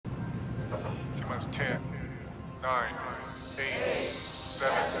is 10, 9, 8,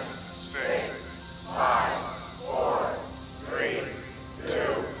 7, 6, 5, 4, 3, 2,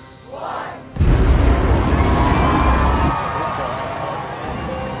 1.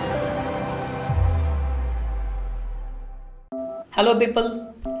 Hello people,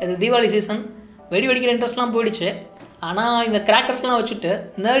 இது Deepavali season. வெடி வெடிக்கிற இன்ட்ரெஸ்ட்லாம் போயிடுச்சு. ஆனால் இந்த கிராக்கர்ஸ்லாம் வச்சுட்டு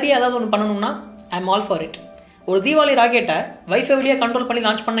நேர்டியாக ஏதாவது ஒன்று பண்ணணும்னா I am all for it. ஒரு தீபாவளி ராக்கெட்டை வைஃபை வழியாக கண்ட்ரோல் பண்ணி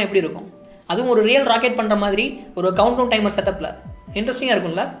லான்ச் பண்ணால் எப்படி இருக்கும்? அதுவும் ஒரு ரியல் ராக்கெட் பண்ணுற மாதிரி ஒரு கவுண்ட் டவுன் டைமர் செட்டப்பில் இன்ட்ரெஸ்டிங்காக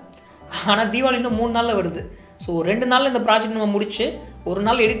இருக்கும்ல. ஆனால் தீபாவளி இன்னும் 3 நாளில் வருது. ஸோ 2 நாளில் இந்த ப்ராஜெக்ட் நம்ம முடிச்சு ஒரு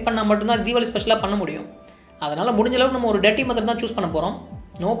நாள் எடிட் பண்ணால் மட்டும்தான் தீபாவளி ஸ்பெஷலாக பண்ண முடியும். அதனால் முடிஞ்ச அளவுக்கு நம்ம ஒரு டர்ட்டி மெத்தட் தான் சூஸ் பண்ண போகிறோம்.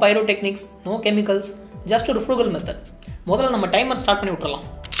 No பைரோ techniques, no chemicals, just ஒரு ஃப்ரூகல் மெத்தட். முதல்ல நம்ம டைமர் ஸ்டார்ட் பண்ணி விட்டுறலாம்.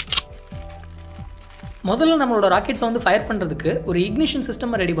 முதல்ல நம்மளோட ராக்கெட்ஸை வந்து ஃபயர் பண்ணுறதுக்கு ஒரு இக்னிஷன்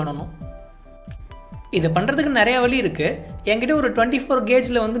சிஸ்டம் ரெடி பண்ணணும். இதை பண்ணுறதுக்கு நிறையா வழி இருக்குது. என்கிட்ட ஒரு 24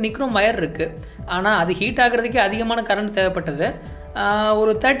 கேஜில் வந்து நிக்ரோம் வயர் இருக்குது. ஆனால் அது ஹீட் ஆகிறதுக்கே அதிகமான கரண்ட் தேவைப்பட்டது.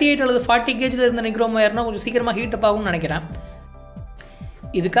 ஒரு 38 அல்லது 40 கேஜில் இருந்த நிக்ரோம் வயர்னால் கொஞ்சம் சீக்கிரமாக ஹீட்டப் ஆகும்னு நினைக்கிறேன்.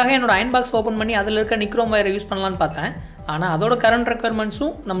 இதுக்காக என்னோடய அயன் பாக்ஸ் ஓப்பன் பண்ணி அதில் இருக்க நிக்ரோம் வயரை யூஸ் பண்ணலான்னு பார்த்தேன். ஆனால் அதோட கரண்ட்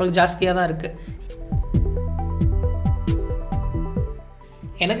ரெக்குயர்மெண்ட்ஸும் நம்மளுக்கு ஜாஸ்தியாக தான் இருக்குது.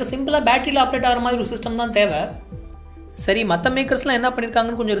 எனக்கு சிம்பிளாக பேட்டரியில் ஆப்ரேட் ஆகிற மாதிரி ஒரு சிஸ்டம் தான் தேவை. சரி, மற்ற மேக்கர்ஸ்லாம் என்ன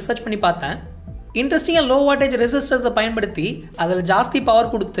பண்ணியிருக்காங்கன்னு கொஞ்சம் ரிசர்ச் பண்ணி பார்த்தேன். இன்ட்ரெஸ்டிங்காக லோ வாட்டேஜ் ரெசிஸ்டர்ஸை பயன்படுத்தி அதில் ஜாஸ்தி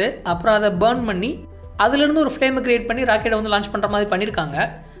பவர் கொடுத்து அப்புறம் அதை பர்ன் பண்ணி அதிலிருந்து ஒரு ஃப்ளேமை க்ரியேட் பண்ணி ராக்கெட்டை வந்து லான்ச் பண்ணுற மாதிரி பண்ணியிருக்காங்க.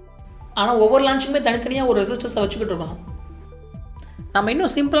 ஆனால் ஒவ்வொரு லான்ச்சுமே தனித்தனியாக ஒரு ரெசிஸ்டர்ஸை வச்சுக்கிட்டு இருக்கணும். நம்ம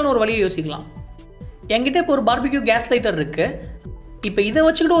இன்னும் சிம்பிளான ஒரு வழியை யோசிக்கலாம். என்கிட்ட இப்போ ஒரு பார்பிக்யூ கேஸ் லைட்டர் இருக்குது. இப்போ இதை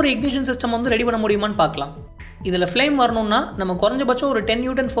வச்சுக்கிட்டு ஒரு இக்னிஷன் சிஸ்டம் வந்து ரெடி பண்ண முடியுமான்னு பார்க்கலாம். இதில் ஃப்ளேம் வரணும்னா நம்ம குறைஞ்சபட்சம் ஒரு 10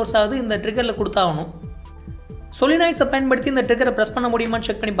 நியூட்டன் ஃபோர்ஸ் ஆகுது இந்த ட்ரிகரில் கொடுத்தாகணும். சொலினாய்ட்ஸை பயன்படுத்தி இந்த ட்ரிகரை ப்ரெஸ் பண்ண முடியுமான்னு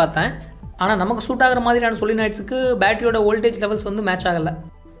செக் பண்ணி பார்த்தேன். ஆனால் நமக்கு சூட் ஆகிற மாதிரியான சொலினாய்ட்ஸுக்கு பேட்டரியோட வோல்டேஜ் லெவல்ஸ் வந்து மேட்ச் ஆகலை.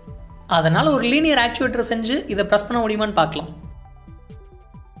 அதனால் ஒரு லீனியர் ஆக்சுவேட்டரை செஞ்சு இதை ப்ரெஸ் பண்ண முடியுமான்னு பார்க்கலாம்.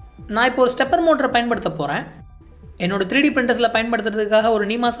 நான் இப்போ ஒரு ஸ்டெப்பர் மோட்டரை பயன்படுத்த போகிறேன். என்னோடய 3D பிரிண்டர்ஸில் பயன்படுத்துறதுக்காக ஒரு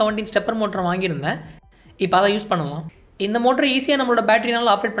நீமா 17 ஸ்டெப்பர் மோட்டரை வாங்கியிருந்தேன். இப்போ அதை யூஸ் பண்ணலாம். இந்த மோட்டரை ஈஸியாக நம்மளோட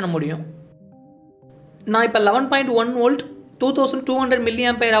பேட்டரினால் ஆப்ரேட் பண்ண முடியும். நான் இப்போ 11.1 வோல்ட் 2200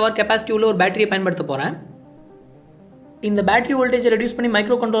 mAh கெப்பாசிட்டி உள்ள ஒரு பேட்டரியை பயன்படுத்த போகிறேன். இந்த பேட்டரி வோல்டேஜை ரெடியூஸ் பண்ணி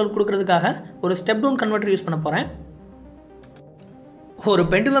மைக்ரோ கண்ட்ரோல் கொடுக்கறதுக்காக ஒரு ஸ்டெப் டவுன் கன்வெர்ட்டர் யூஸ் பண்ண போகிறேன். ஒரு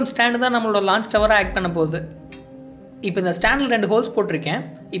பெண்டுலம் ஸ்டாண்டு தான் நம்மளோட லான்ச் டவராக ஆக்ட் பண்ண போகுது. இப்போ இந்த ஸ்டாண்டில் 2 ஹோல்ஸ் போட்டிருக்கேன்.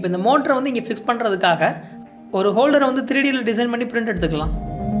 இப்போ இந்த மோட்டரை வந்து இங்கே ஃபிக்ஸ் பண்ணுறதுக்காக ஒரு ஹோல்டரை வந்து 3Dயில் டிசைன் பண்ணி பிரிண்ட் எடுத்துக்கலாம்.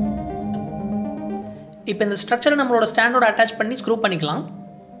 இப்போ இந்த ஸ்ட்ரக்சரை நம்மளோட ஸ்டாண்டோட அட்டாச் பண்ணி ஸ்க்ரூ பண்ணிக்கலாம்.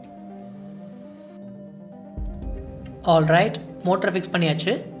 ஆல்ரைட், மோட்டரை ஃபிக்ஸ்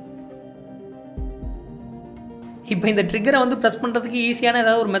பண்ணியாச்சு. இப்போ இந்த ட்ரிகரை வந்து ப்ரெஸ் பண்ணுறதுக்கு ஈஸியான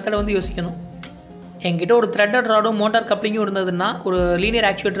ஏதாவது ஒரு மெத்தடை வந்து யோசிக்கணும். என்கிட்ட ஒரு த்ரெட்டட் ராடும் மோட்டார் கப்ளிங்கும் இருந்ததுன்னா ஒரு லீனியர்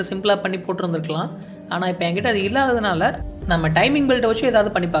ஆக்சுவேட்டர் சிம்பிளாக பண்ணி போட்டுருந்துருக்கலாம். ஆனால் இப்போ என்கிட்ட அது இல்லாததுனால நம்ம டைமிங் பெல்ட்டை வச்சு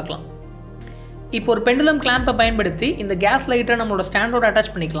ஏதாவது பண்ணி பார்க்கலாம். இப்போ ஒரு பெண்டுலம் கிளாம்பை பயன்படுத்தி இந்த கேஸ் லைட்டை நம்மளோட ஸ்டாண்டோட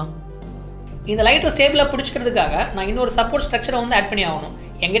அட்டாச் பண்ணிக்கலாம். இந்த லைட்டை ஸ்டேபிளாக பிடிச்சிக்கிறதுக்காக நான் இன்னொரு சப்போர்ட் ஸ்ட்ரக்சரை வந்து ஆட் பண்ணி ஆகணும்.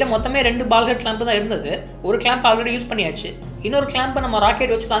 என்கிட்ட மொத்தமே 2 பால் ஹெட் கிளாம்பு தான் இருந்தது. ஒரு கிளாம்ப் ஆல்ரெடி யூஸ் பண்ணியாச்சு. இன்னொரு கிளாம்பை நம்ம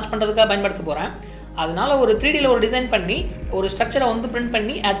ராக்கெட் வச்சு லான்ச் பண்ணுறதுக்காக பயன்படுத்த போகிறேன். அதனால ஒரு 3Dயில் ஒரு டிசைன் பண்ணி ஒரு ஸ்ட்ரக்சரை வந்து பிரிண்ட்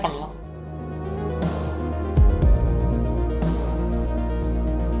பண்ணி ஆட் பண்ணலாம்.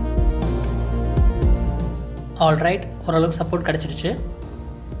 ஆல்ரைட், ஓரளவுக்கு சப்போர்ட் கிடச்சிருச்சு.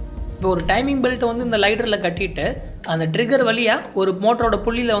 இப்போ ஒரு டைமிங் பெல்ட்டை வந்து இந்த லைட்டரில் கட்டிட்டு அந்த ட்ரிகர் வழியாக ஒரு மோட்டரோட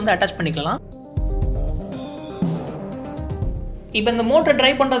புள்ளியில் வந்து அட்டாச் பண்ணிக்கலாம். இப்போ இந்த மோட்டரை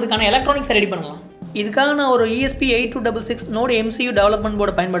ட்ரைவ் பண்ணுறதுக்கான எலக்ட்ரானிக்ஸை ரெடி பண்ணலாம். இதுக்காக நான் ஒரு ESP8266 நோடு MCU டெவலப்மெண்ட்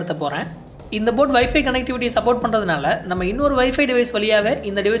போர்டை பயன்படுத்த போகிறேன். இந்த போர்டு வைஃபை கனெக்டிவிட்டியை சப்போர்ட் பண்ணுறதுனால நம்ம இன்னொரு வைஃபை டிவைஸ் வழியாகவே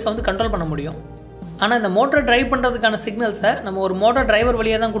இந்த டிவைஸை வந்து கண்ட்ரோல் பண்ண முடியும். ஆனால் இந்த மோட்டரை ட்ரைவ் பண்ணுறதுக்கான சிக்னல்ஸை நம்ம ஒரு மோட்டர் டிரைவர்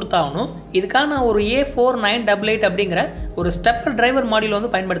வழியாக தான் கொடுத்தாகணும். இதுக்காக நான் ஒரு A4988 அப்படிங்கிற ஒரு ஸ்டெப்பர் டிரைவர் மாடியூல்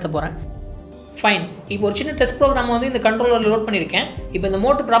வந்து பயன்படுத்த போகிறேன். ஃபைன், இப்போ ஒரு சின்ன டெஸ்ட் ப்ரோக்ராம் வந்து இந்த கண்ட்ரோலரில் லோட் பண்ணியிருக்கேன். இப்போ இந்த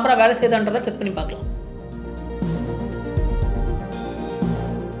மோட்டர் ப்ராப்பராக வேலை செய்யுதான்றதை டெஸ்ட் பண்ணி பார்க்கலாம்.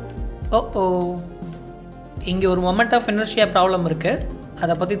 ஓ, இங்கே ஒரு மொமெண்ட் ஆஃப் இனர்ஷியா ப்ராப்ளம் இருக்குது.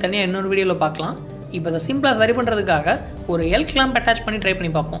 அதை பற்றி தனியாக இன்னொரு வீடியோவில் பார்க்கலாம். இப்போ அதை சிம்பிளாக சரி பண்ணுறதுக்காக ஒரு L கிளாம்ப் அட்டாச் பண்ணி ட்ரை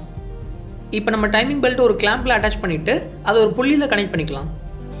பண்ணி பார்ப்போம். இப்போ நம்ம டைமிங் பெல்ட் ஒரு கிளாம்பில் அட்டாச் பண்ணிவிட்டு அதை ஒரு புள்ளியில் கனெக்ட் பண்ணிக்கலாம்.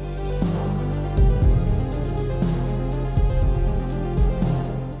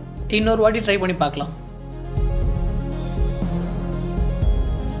 இன்னொரு வாட்டி ட்ரை பண்ணி பார்க்கலாம்.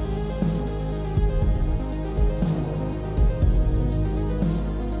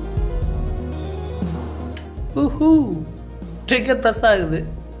 ட்ரிகர் ப்ரெஸ் ஆகுது.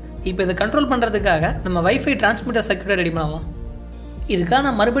 இப்போ இதை கண்ட்ரோல் பண்ணுறதுக்காக நம்ம வைஃபை டிரான்ஸ்மிட்டர் சர்க்யூட்டை ரெடி பண்ணலாம். இதுக்காக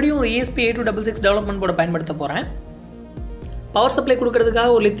நான் மறுபடியும் ஒரு ESP8266 டெவலப்மெண்ட் போர்டை பயன்படுத்த போகிறேன். பவர் சப்ளை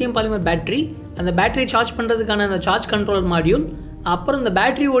கொடுக்கறதுக்காக ஒரு லித்தியம் பாலிமர் பேட்டரி, அந்த பேட்டரி சார்ஜ் பண்ணுறதுக்கான அந்த சார்ஜ் கண்ட்ரோல் மாடியூல், அப்புறம் இந்த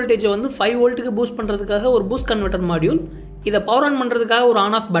பேட்டரி வோல்டேஜை வந்து 5 வோல்ட்டுக்கு பூஸ்ட் பண்ணுறதுக்காக ஒரு பூஸ்ட் கன்வெர்ட்டர் மாடியூல், இதை பவர் ஆன் பண்ணுறதுக்காக ஒரு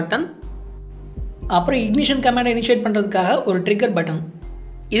ஆன் ஆஃப் பட்டன், அப்புறம் இக்னிஷன் கமாண்டை இனிஷியேட் பண்ணுறதுக்காக ஒரு ட்ரிகர் பட்டன்.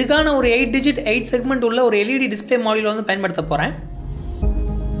 இதுக்கான ஒரு 8 டிஜிட் 8 செக்மெண்ட் உள்ள ஒரு எல்இடி டிஸ்பிளே மாடியூல் வந்து பயன்படுத்த போகிறேன்.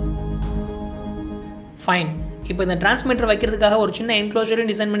 ஃபைன். இப்போ இந்த டிரான்ஸ்மிட்டர் வைக்கிறதுக்காக ஒரு சின்ன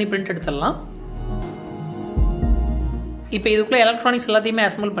என்க்ளோஷரையும் டிசைன் பண்ணி பிரிண்ட் எடுத்துடலாம். இப்போ இதுக்குள்ளே எலக்ட்ரானிக்ஸ் எல்லாத்தையுமே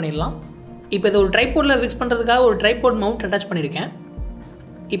அசம்பிள் பண்ணிடலாம். இப்போ இதை ஒரு ட்ரைபோர்டில் ஃபிக்ஸ் பண்ணுறதுக்காக ஒரு ட்ரைபோர்ட் மவுண்ட் அட்டாச் பண்ணியிருக்கேன்.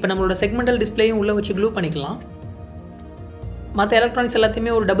 இப்போ நம்மளோட செக்மெண்டல் டிஸ்பிளேயும் உள்ளே வச்சு க்ளூ பண்ணிக்கலாம். மற்ற எலக்ட்ரானிக்ஸ்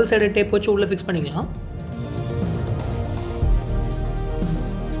எல்லாத்தையுமே ஒரு டபுள் சைடு டேப் வச்சு உள்ளே ஃபிக்ஸ் பண்ணிக்கலாம்.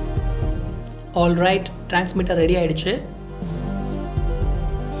 ஆல்ரைட், டிரான்ஸ்மிட்டர் ரெடி ஆகிடுச்சு.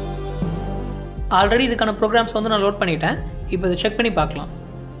 ஆல்ரெடி இதுக்கான ப்ரோக்ராம்ஸ் வந்து நான் லோட் பண்ணிட்டேன். இப்போ இதை செக் பண்ணி பார்க்கலாம்.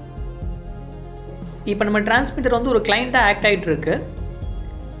 இப்போ நம்ம டிரான்ஸ்மிட்டர் வந்து ஒரு கிளைண்ட்டாக ஆக்ட் ஆகிட்டு இருக்கு.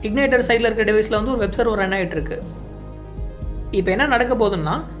 இக்னைட்டர் சைடில் இருக்க டிவைஸில் வந்து ஒரு வெப் சர்வர் ரன் ஆகிட்டு இருக்கு. இப்போ என்ன நடக்க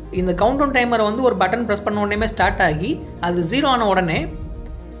போகுதுன்னா, இந்த கவுண்டவுன் டைமரை வந்து ஒரு பட்டன் ப்ரெஸ் பண்ண உடனே ஸ்டார்ட் ஆகி அது 0 ஆன உடனே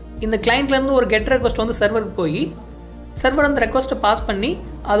இந்த கிளைண்ட்லேருந்து ஒரு கெட் ரெக்வஸ்ட் வந்து சர்வருக்கு போய் சர்வர் அந்த ரெக்வஸ்ட்டை பாஸ் பண்ணி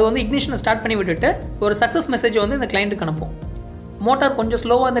அது வந்து இக்னிஷனை ஸ்டார்ட் பண்ணி விட்டுட்டு ஒரு சக்ஸஸ் மெசேஜ் வந்து இந்த கிளைண்ட்டுக்கு அனுப்பும். மோட்டார் கொஞ்சம்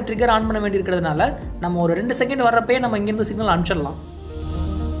ஸ்லோவாக இந்த ட்ரிகர் ஆன் பண்ண வேண்டியிருக்கிறதுனால நம்ம ஒரு 2 செகண்ட் வர்றப்பே நம்ம இங்கேருந்து சிக்னல் அனுப்பிச்சிடலாம்.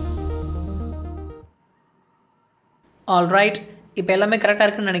 ஆல்ரைட், இப்போ எல்லாமே கரெக்டாக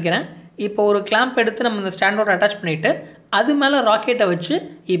இருக்குன்னு நினைக்கிறேன். இப்போ ஒரு கிளாம்ப் எடுத்து நம்ம இந்த ஸ்டாண்டோட அட்டாச் பண்ணிவிட்டு அது மேலே ராக்கெட்டை வச்சு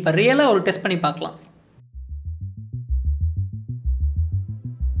இப்போ ரியலாக ஒரு டெஸ்ட் பண்ணி பார்க்கலாம்.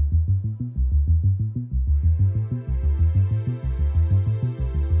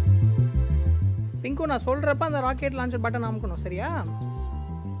 பிங்கு, நான் சொல்கிறப்ப அந்த ராக்கெட் லான்ச்சர் பட்டன் அமுக்கணும், சரியா?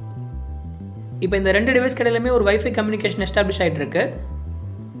 இப்போ இந்த 2 டிவைஸ் கடையிலுமே ஒரு வைஃபை கம்யூனிகேஷன் எஸ்டாப்ளிஷ் ஆகிட்டு இருக்கு.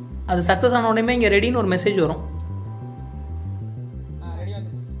 அது சக்ஸஸ் ஆன உடனே இங்கே ரெடின்னு ஒரு மெசேஜ் வரும்.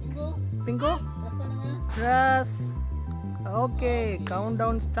 Pink, press. Okay, count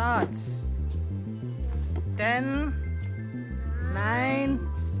down starts. 10, 9,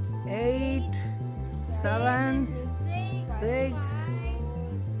 8, 7, 6.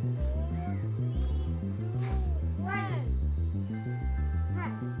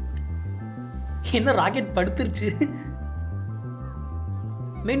 என்ன ராக்கெட் படுத்துருச்சு.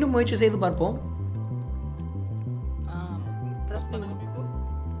 மீண்டும் முயற்சி செய்து பார்ப்போம்.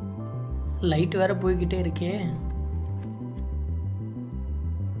 லைட் வேற போய்கிட்டே இருக்கே.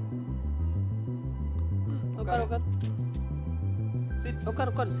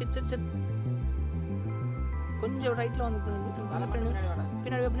 உட்கார். சிட். கொஞ்சம் ரைட்ல வந்து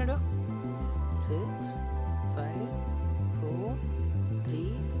பின்னாடி 6, 5, 4, 3,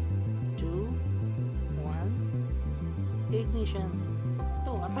 2, 1. Ignition.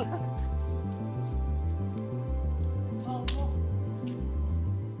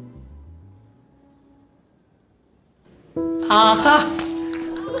 ஆஹா,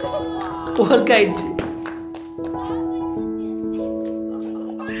 ஒர்க் ஆயிடுச்சு.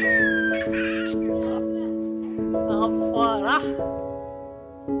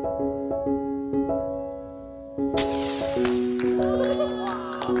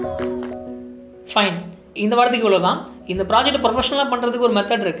 ஃபைன், இந்த வாரத்துக்கு இவ்வளோ தான். இந்த ப்ராஜெக்ட் ப்ரொஃபஷனலாக பண்ணுறதுக்கு ஒரு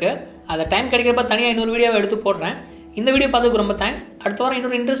மெத்தட் இருக்குது. அதை டைம் கிடைக்கிறப்ப தனியாக இன்னொரு வீடியோவை எடுத்து போடுறேன். இந்த வீடியோ பார்த்ததுக்கு ரொம்ப தேங்க்ஸ். அடுத்த வாரம்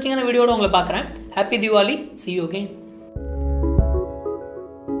இன்னொரு இன்ட்ரெஸ்டிங்கான வீடியோட உங்களை பார்க்குறேன். Happy Deepavali. See you again.